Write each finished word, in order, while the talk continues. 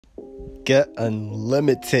get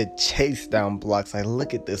unlimited chase down blocks. Like,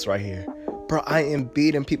 look at this right here, bro. I am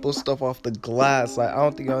beating people's stuff off the glass. Like, I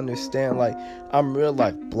don't think you understand. Like, I'm real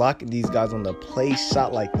life blocking these guys on the play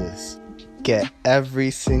shot like this. Get every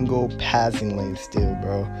single passing lane steal,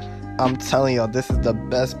 bro. I'm telling y'all, this is the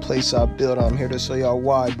best play shot build. I'm here to show y'all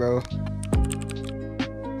why, bro.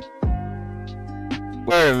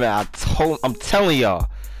 Wait a minute, I'm telling y'all,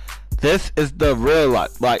 this is the real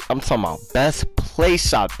life. Like, I'm talking about best play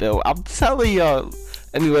shot build. I'm telling y'all.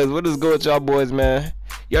 Anyways, what is good with y'all boys, man?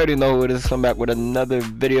 You already know who it is. Come back with another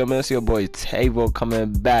video, man. It's your boy Tavo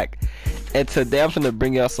coming back, and today I'm gonna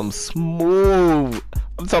bring y'all some smooth.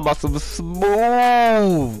 I'm talking about some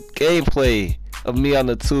smooth gameplay of me on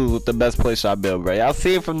the twos with the best play shot build, bro. Y'all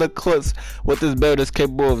see it from the clips what this build is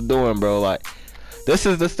capable of doing, bro. Like, this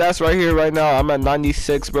is the stats right here right now. I'm at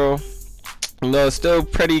 96, bro. You know, it's still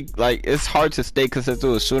pretty, like, it's hard to stay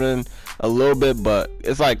consistent with shooting a little bit, but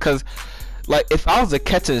it's like, cause like if I was a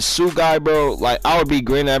catch and shoot guy, bro, like I would be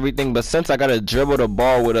green and everything, but since I gotta dribble the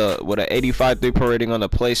ball with a 85 3-point rating on the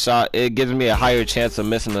play shot, it gives me a higher chance of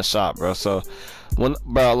missing the shot, bro. So when,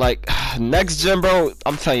 bro, like next gen, bro,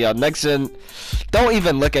 I'm telling y'all, next gen, don't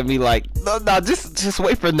even look at me like no, just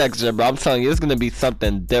wait for next gen, bro. I'm telling you, it's gonna be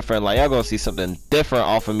something different. Like, y'all gonna see something different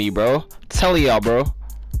off of me, bro. I'm telling y'all, bro.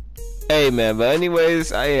 Hey man, but anyways,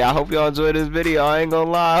 hey, I hope y'all enjoy this video. I ain't gonna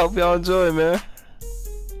lie, I hope y'all enjoy, man.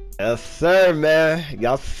 Yes sir, man.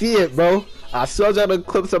 Y'all see it, bro. I showed y'all the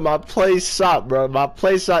clips of my play shot, bro. My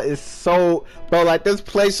play shot is so, bro, like this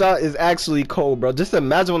play shot is actually cold, bro. Just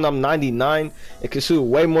imagine when I'm 99 and can shoot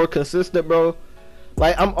way more consistent, bro.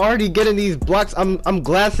 Like, I'm already getting these blocks. I'm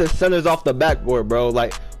glassing centers off the backboard, bro.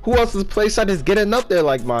 Like, who else's play shot is getting up there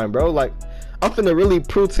like mine, bro? Like, I'm finna really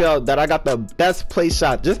prove to y'all that I got the best play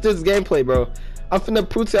shot. Just this gameplay, bro. I'm finna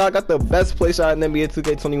prove to y'all I got the best play shot in NBA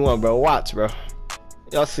 2K21, bro. Watch, bro.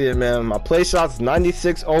 Y'all see it, man. My play shot's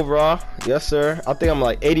 96 overall. Yes, sir. I think I'm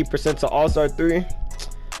like 80% to All-Star 3.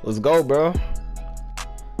 Let's go, bro.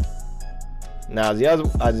 Now,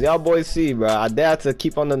 as y'all boys see, bro, I dare to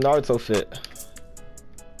keep on the Naruto fit.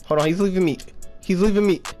 Hold on, he's leaving me. He's leaving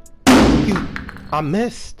me. I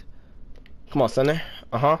missed. Come on, center.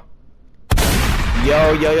 Uh-huh.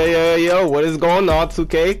 Yo, what is going on,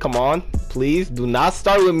 2K? Come on, please do not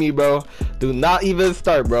start with me, bro. Do not even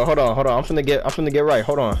start, bro. Hold on. I'm finna get right.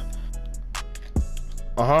 Hold on.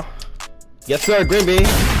 Uh-huh. Yes sir, green bean.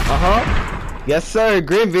 Uh-huh. Yes sir,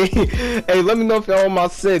 green bean. Hey, let me know if y'all want my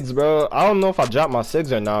SIGs, bro. I don't know if I dropped my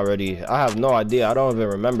SIGs or not already. I have no idea. I don't even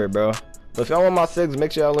remember, bro. But if y'all want my SIGs,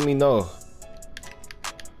 make sure y'all let me know.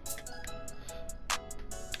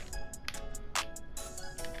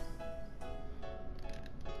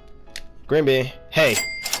 Green bean, hey,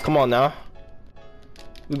 come on now.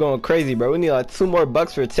 We're going crazy, bro. We need like 2 more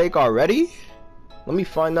bucks for a take already. Let me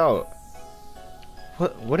find out.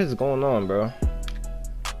 What is going on, bro?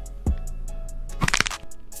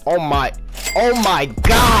 Oh my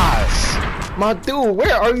gosh, my dude,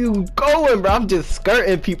 where are you going, bro? I'm just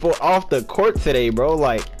skirting people off the court today, bro.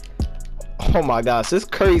 Like, oh my gosh, this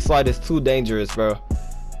Curry slide is too dangerous, bro.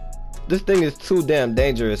 This thing is too damn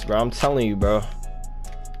dangerous, bro. I'm telling you, bro.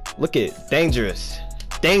 Look at dangerous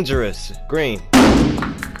green.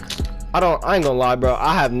 I ain't gonna lie, bro.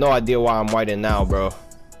 I have no idea why I'm whiting now, bro.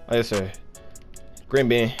 Yes sir. Green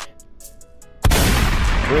bean.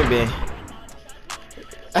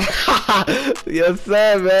 Yes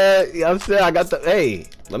sir, man. Yes sir. I got the, hey,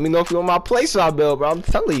 let me know if you want my play shot build, bro. I'm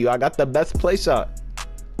telling you, I got the best play shot.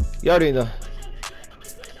 You already know.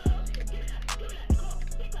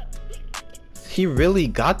 He really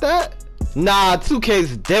got that? Nah, 2K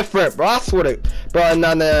is different, bro. I swear to, bro.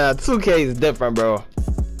 Nah, 2K is different, bro.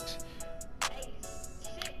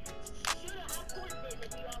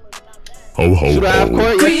 Ho ho Shoot a half ho.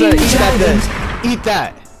 court? Yes, sir. Eat that then. Eat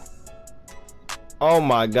that. Oh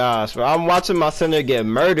my gosh, bro. I'm watching my center get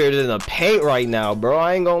murdered in the paint right now, bro.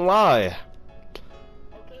 I ain't gonna lie.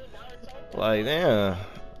 Like, damn.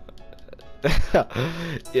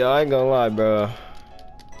 Yo, I ain't gonna lie, bro.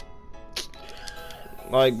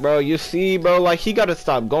 Like, bro, you see, bro, like, he gotta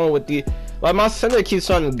stop going with the, like, my center keeps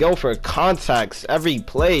trying to go for contacts every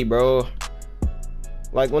play, bro.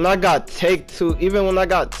 Like, when I got take two, even when I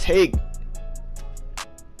got take,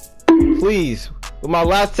 please, with my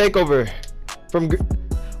last takeover from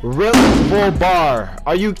really full bar.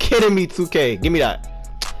 Are you kidding me, 2K? Give me that.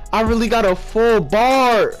 I really got a full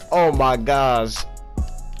bar. Oh my gosh.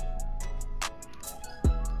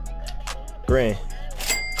 Green,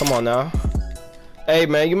 come on now. Hey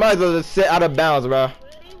man, you might as well just sit out of bounds, bro.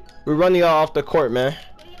 We're running y'all off the court, man.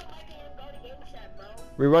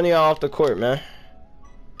 We're running y'all off the court, man.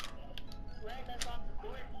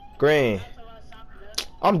 Green.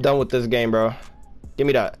 I'm done with this game, bro. Give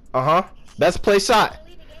me that. Best play shot.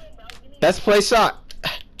 Best play shot.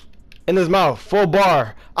 In his mouth. Full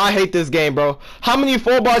bar. I hate this game, bro. How many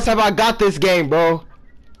full bars have I got this game, bro?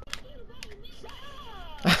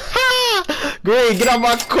 Green, get off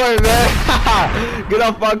my court, man. Get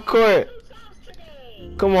off my court.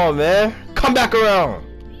 Come on, man. Come back around.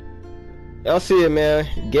 Y'all see it,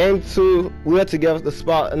 man. Game 2. We had to get the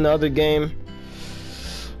spot in the other game.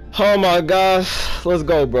 Oh my gosh. Let's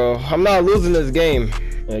go, bro. I'm not losing this game.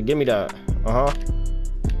 Yeah, give me that.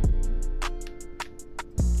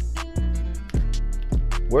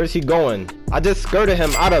 Where's he going? I just skirted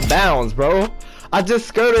him out of bounds, bro. I just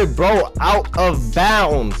skirted bro out of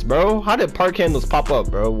bounds, bro. How did park handles pop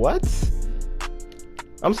up, bro? What?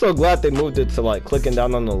 I'm so glad they moved it to like clicking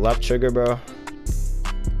down on the left trigger, bro.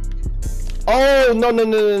 Oh,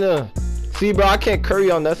 no. See, bro, I can't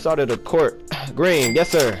curry on that side of the court. Green, yes,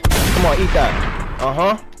 sir. Come on, eat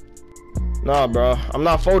that. Nah, bro. I'm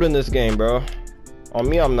not folding this game, bro. On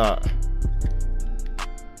me, I'm not.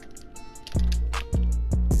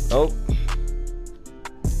 Nope.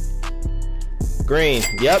 Green,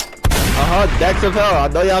 yep. Dex of hell. I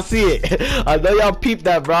know y'all see it. I know y'all peeped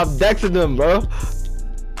that, bro. I'm dexing them, bro.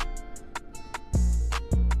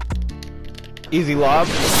 Easy lob.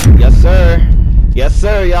 Yes, sir. Yes,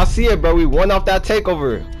 sir. Y'all see it, bro. We won off that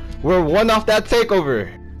takeover. We're one off that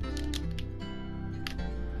takeover.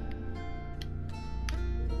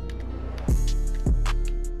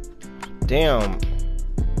 Damn.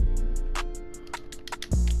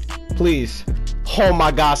 Please. Oh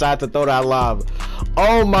my gosh, I had to throw that lob.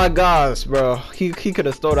 Oh my gosh, bro. He could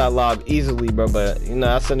have stole that lob easily, bro. But you know,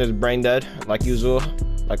 that center's brain dead, like usual.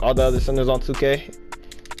 Like all the other centers on 2K.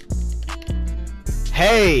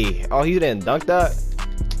 Hey! Oh, he didn't dunk that?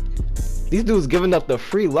 These dudes giving up the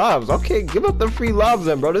free lobs. Okay, give up the free lobs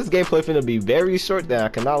then, bro. This gameplay finna be very short then, I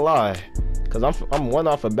cannot lie. Cause I'm one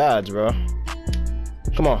off a badge, bro.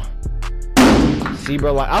 Come on. See,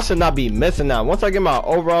 bro, like I should not be missing that. Once I get my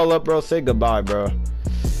overall up, bro, say goodbye, bro.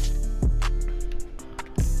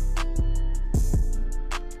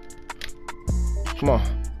 Come on.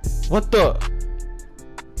 What the?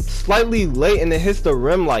 Slightly late and it hits the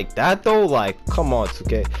rim like that though. Like, come on,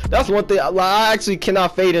 2K. That's one thing. Like, I actually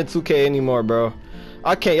cannot fade in 2K anymore, bro.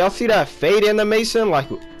 I can't. Y'all see that fade animation? Like,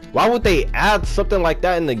 why would they add something like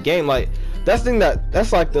that in the game? Like, that's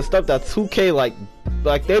like the stuff that 2K like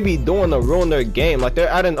they be doing to ruin their game. Like, they're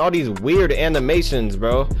adding all these weird animations,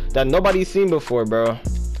 bro, that nobody's seen before, bro.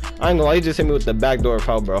 I ain't gonna lie, he just hit me with the backdoor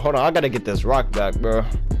foul, bro. Hold on, I gotta get this rock back, bro.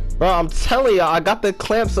 Bro, I'm telling y'all, I got the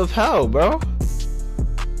clamps of hell, bro.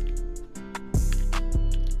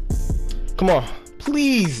 Come on,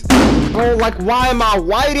 please. Bro, like, why am I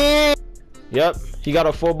whiting? Yep, he got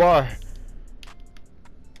a full bar.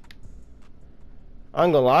 I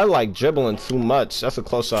ain't gonna lie, I like dribbling too much. That's a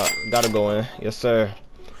close shot. Gotta go in. Yes, sir.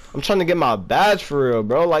 I'm trying to get my badge for real,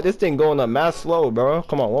 bro. Like, this thing going up mad slow, bro.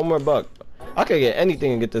 Come on, one more buck. I could get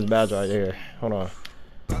anything and get this badge right here. Hold on.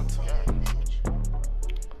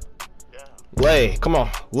 Lay, come on.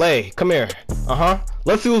 Lay, come here.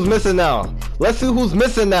 Let's see who's missing now. Let's see who's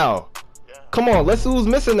missing now. Come on, let's see who's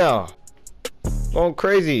missing now. Going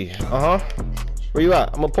crazy. Where you at?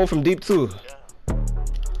 I'm gonna pull from deep too.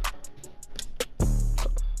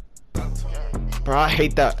 Bro, I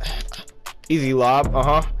hate that. Easy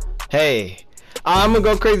lob. Hey, I'm gonna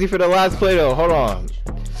go crazy for the last play though. Hold on.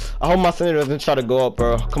 I hope my center doesn't try to go up,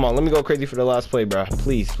 bro. Come on, let me go crazy for the last play, bro.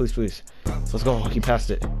 Please, please, please. Let's go. He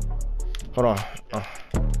passed it. Hold on.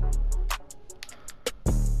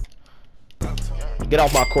 Get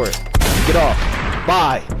off my court. Get off.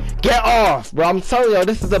 Bye. Get off, bro. I'm telling y'all,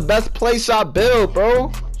 this is the best play shot build,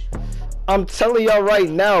 bro. I'm telling y'all right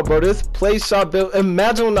now, bro. This play shot build.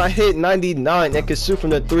 Imagine when I hit 99 and could shoot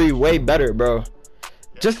from the 3 way better, bro.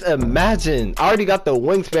 Just imagine. I already got the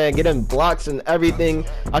wingspan, getting blocks and everything.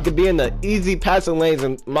 I could be in the easy passing lanes,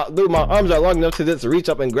 and my arms are long enough to just reach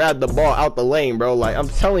up and grab the ball out the lane, bro. Like, I'm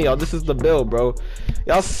telling y'all, this is the build, bro.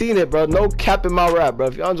 Y'all seen it, bro. No cap in my rap, bro.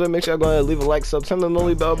 If y'all enjoy, make sure y'all go ahead and leave a like, sub, turn on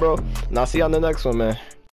the bell, bro. And I'll see you on the next one, man.